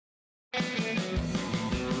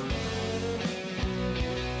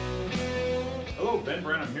Ben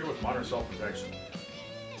Brand, I'm here with Modern Self-Protection.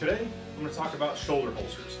 Today, I'm going to talk about shoulder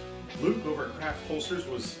holsters. Luke over at Craft Holsters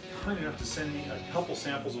was kind enough to send me a couple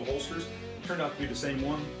samples of holsters. Turned out to be the same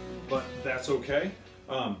one, but that's okay.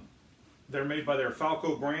 They're made by their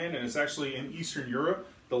Falco brand, and it's actually in Eastern Europe.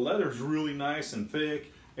 The leather's really nice and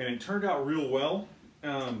thick, and it turned out real well.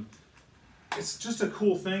 It's just a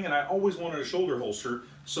cool thing, and I always wanted a shoulder holster.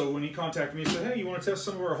 So when he contacted me and said, hey, you want to test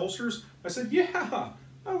some of our holsters? I said, yeah,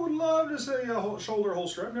 I would love to say a shoulder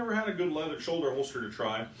holster. I've never had a good leather shoulder holster to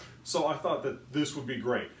try. So I thought that this would be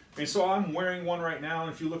great. And so I'm wearing one right now,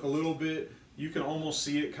 and if you look a little bit, you can almost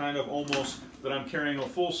see it kind of almost that I'm carrying a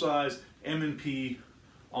full-size M&P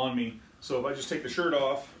on me. So if I just take the shirt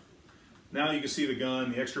off, now you can see the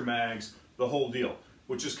gun, the extra mags, the whole deal,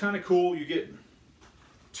 which is kind of cool. You get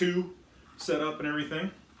two set up and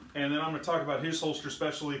everything. And then I'm going to talk about his holster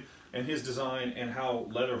especially and his design and how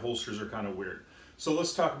leather holsters are kind of weird. So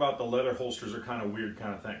let's talk about the leather holsters are kind of weird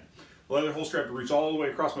kind of thing. The leather holster, I have to reach all the way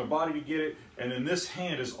across my body to get it, and then this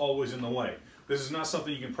hand is always in the way. This is not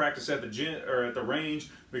something you can practice at the gym or at the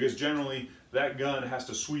range, because generally that gun has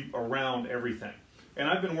to sweep around everything. And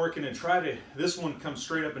I've been working and this one comes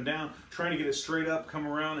straight up and down, trying to get it straight up, come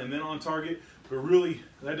around, and then on target. But really,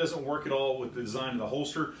 that doesn't work at all with the design of the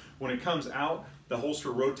holster. When it comes out, the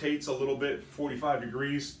holster rotates a little bit, 45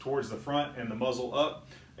 degrees towards the front and the muzzle up,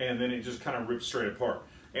 and then it just kind of rips straight apart.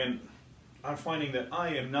 And I'm finding that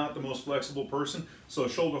I am not the most flexible person, so a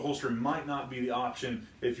shoulder holster might not be the option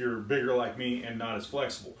if you're bigger like me and not as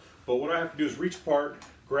flexible. But what I have to do is reach apart,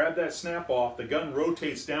 grab that snap off. The gun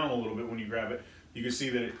rotates down a little bit when you grab it. You can see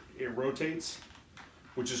that it rotates,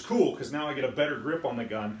 which is cool because now I get a better grip on the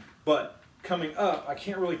gun. But coming up, I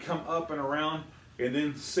can't really come up and around and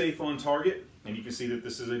then safe on target. And you can see that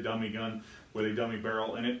this is a dummy gun with a dummy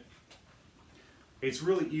barrel in it. It's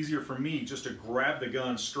really easier for me just to grab the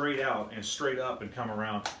gun straight out and straight up and come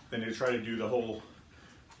around than to try to do the whole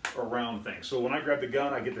around thing. So when I grab the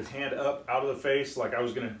gun, I get the hand up out of the face like I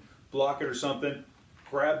was going to block it or something,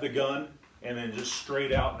 grab the gun, and then just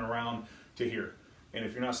straight out and around to here. And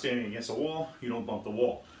if you're not standing against a wall, you don't bump the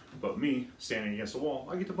wall. But me, standing against a wall,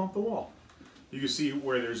 I get to bump the wall. You can see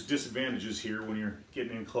where there's disadvantages here when you're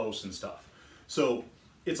getting in close and stuff. So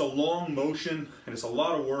it's a long motion, and it's a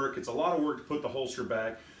lot of work. It's a lot of work to put the holster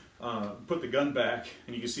back, put the gun back,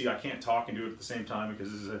 and you can see I can't talk and do it at the same time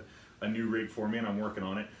because this is a new rig for me and I'm working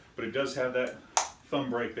on it. But it does have that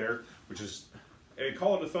thumb brake there, which is, they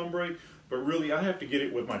call it a thumb brake, but really I have to get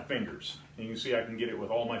it with my fingers. And you can see I can get it with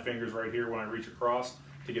all my fingers right here when I reach across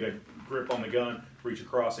to get a grip on the gun, reach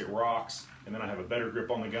across, it rocks, and then I have a better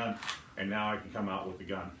grip on the gun, and now I can come out with the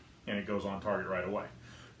gun, and it goes on target right away.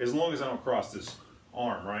 As long as I don't cross this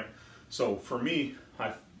arm, right? So for me,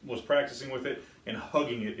 I was practicing with it, and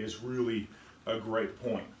hugging it is really a great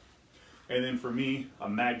point. And then for me, a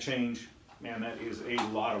mag change, man, that is a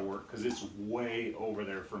lot of work because it's way over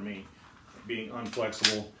there for me, being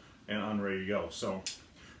unflexible and unready to go. So,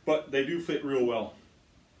 but they do fit real well.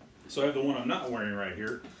 So I have the one I'm not wearing right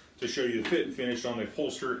here to show you the fit and finish on the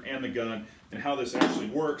holster and the gun and how this actually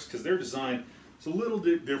works, because their design is a little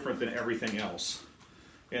bit different than everything else.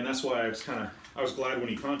 And that's why I was glad when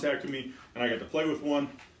he contacted me and I got to play with one,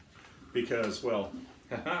 because, well,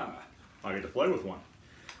 I get to play with one.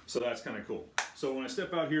 So that's kind of cool. So when I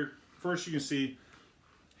step out here, first you can see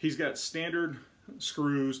he's got standard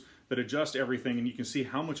screws that adjust everything, and you can see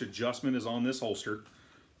how much adjustment is on this holster.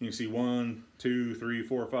 You can see 1, 2, 3,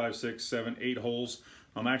 4, 5, 6, 7, 8 holes.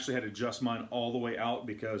 I actually had to adjust mine all the way out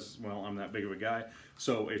because, well, I'm that big of a guy,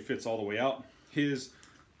 so it fits all the way out. He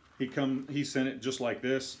sent it just like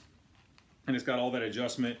this, and it's got all that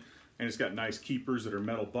adjustment, and it's got nice keepers that are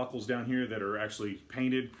metal buckles down here that are actually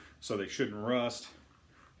painted so they shouldn't rust.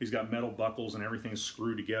 He's got metal buckles and everything's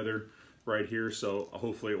screwed together right here, so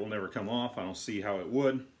hopefully it will never come off. I don't see how it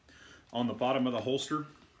would. On the bottom of the holster,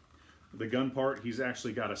 the gun part, he's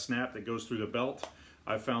actually got a snap that goes through the belt.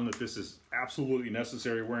 I've found that this is absolutely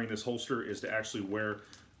necessary. Wearing this holster is to actually wear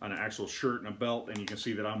an actual shirt and a belt, and you can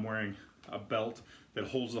see that I'm wearing a belt that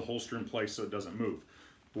holds the holster in place so it doesn't move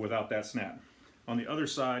without that snap. On the other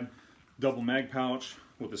side, double mag pouch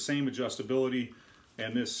with the same adjustability,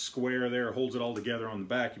 and this square there holds it all together on the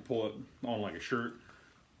back. You pull it on like a shirt.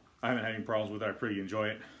 I haven't had any problems with it. I pretty enjoy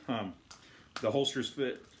it. The holsters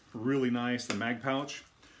fit really nice, the mag pouch,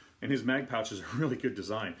 and his mag pouch is a really good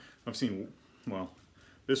design. I've seen, well,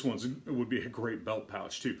 this would be a great belt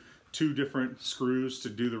pouch too. 2 different screws to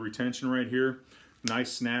do the retention right here.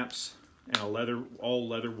 Nice snaps, and a leather, all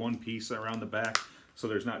leather one piece around the back, so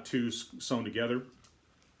there's not 2 sewn together.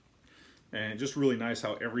 And just really nice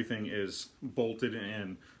how everything is bolted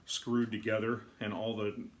and screwed together, and all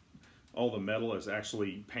the all the metal is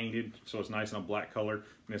actually painted, so it's nice in a black color,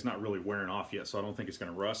 and it's not really wearing off yet, so I don't think it's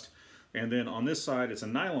going to rust. And then on this side, it's a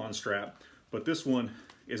nylon strap, but this one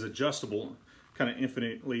is adjustable, kind of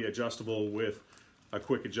infinitely adjustable with a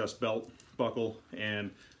quick adjust belt buckle,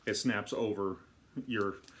 and it snaps over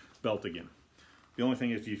your belt again. The only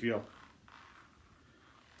thing is, you feel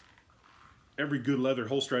every good leather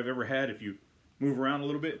holster I've ever had, if you move around a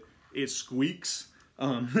little bit, it squeaks.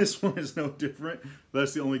 This one is no different.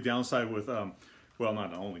 That's the only downside with, well,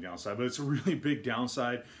 not the only downside, but it's a really big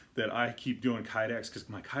downside that I keep doing Kydex, because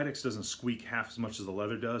my Kydex doesn't squeak half as much as the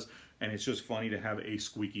leather does, and it's just funny to have a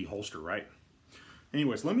squeaky holster, right?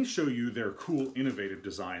 Anyways, let me show you their cool, innovative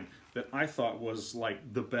design that I thought was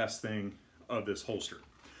like the best thing of this holster.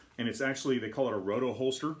 And it's actually, they call it a roto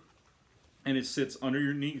holster, and it sits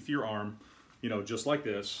underneath your arm, you know, just like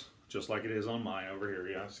this, just like it is on mine over here.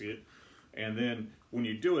 Yeah, see it? And then when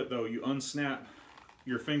you do it though, you unsnap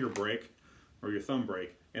your finger brake or your thumb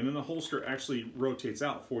brake, and then the holster actually rotates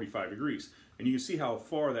out 45 degrees. And you can see how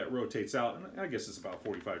far that rotates out, and I guess it's about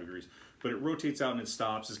 45 degrees, but it rotates out and it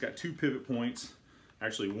stops. It's got 2 pivot points,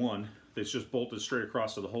 actually 1, that's just bolted straight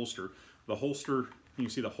across to the holster. The holster, you can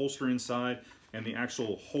see the holster inside and the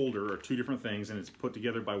actual holder are 2 different things, and it's put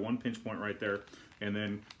together by 1 pinch point right there. And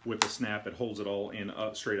then with the snap, it holds it all in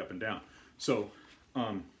straight up and down. So,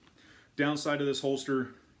 downside of this holster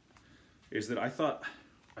is that I thought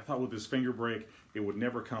with this finger brake, it would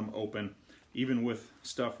never come open. Even with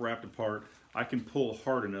stuff wrapped apart, I can pull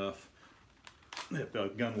hard enough that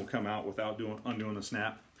the gun will come out without undoing the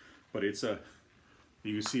snap. But it's a,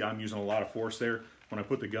 you can see I'm using a lot of force there. When I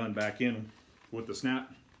put the gun back in with the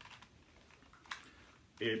snap,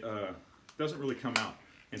 it doesn't really come out.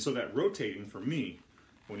 And so that rotating for me,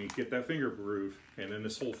 when you get that finger groove, and then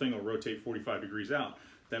this whole thing will rotate 45 degrees out,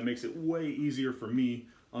 that makes it way easier for me,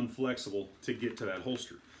 unflexible, to get to that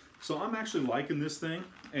holster. So I'm actually liking this thing,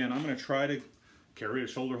 and I'm gonna try to carry a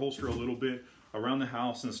shoulder holster a little bit around the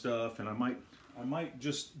house and stuff, and I might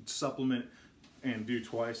just supplement and do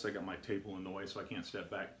twice. I got my table in the way, so I can't step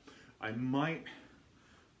back. I might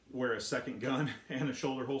wear a second gun and a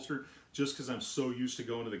shoulder holster, just because I'm so used to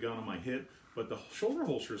going to the gun on my hip. But the shoulder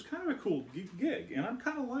holster is kind of a cool gig, and I'm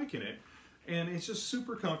kind of liking it. And it's just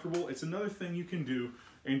super comfortable. It's another thing you can do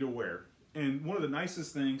and to wear. And one of the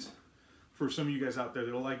nicest things for some of you guys out there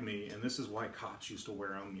that are like me, and this is why cops used to wear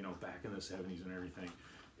them, you know, back in the 70s and everything,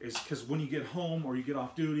 is because when you get home or you get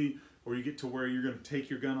off duty or you get to where you're going to take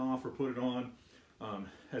your gun off or put it on,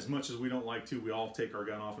 as much as we don't like to, we all take our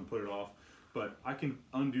gun off and put it off. But I can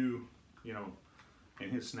undo, you know,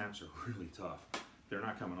 and his snaps are really tough. They're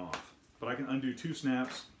not coming off. But I can undo 2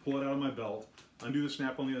 snaps, pull it out of my belt, undo the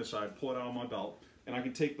snap on the other side, pull it out of my belt, and I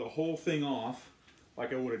can take the whole thing off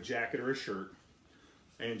like I would a jacket or a shirt,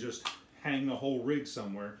 and just hang the whole rig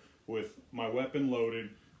somewhere with my weapon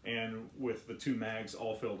loaded and with the 2 mags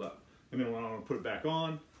all filled up. And then when I want to put it back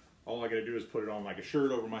on, all I got to do is put it on like a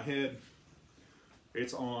shirt over my head.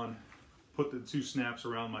 It's on, put the 2 snaps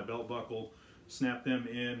around my belt buckle, snap them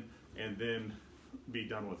in, and then be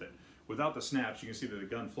done with it. Without the snaps, you can see that the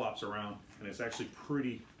gun flops around, and it's actually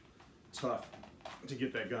pretty tough to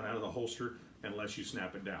get that gun out of the holster unless you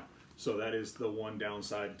snap it down. So that is the one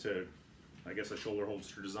downside to, I guess, a shoulder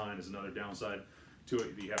holster design is another downside to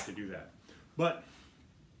it, that you have to do that. But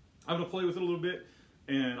I'm going to play with it a little bit,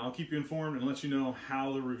 and I'll keep you informed and let you know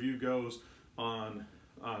how the review goes on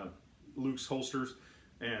Luke's holsters.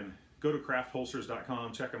 And go to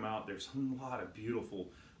craftholsters.com, check them out. There's a lot of beautiful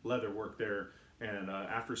leather work there. And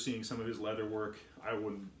after seeing some of his leather work, I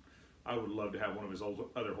would love to have one of his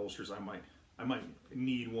other holsters. I might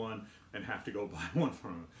need one and have to go buy one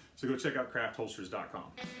from him. So go check out craftholsters.com.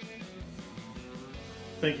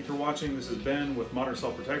 Thank you for watching. This is Ben with Modern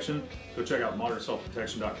Self Protection. Go check out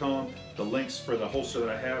modernselfprotection.com. The links for the holster that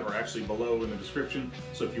I have are actually below in the description.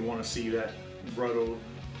 So if you want to see that roto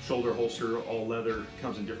shoulder holster, all leather,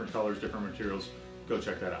 comes in different colors, different materials, go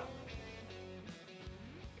check that out.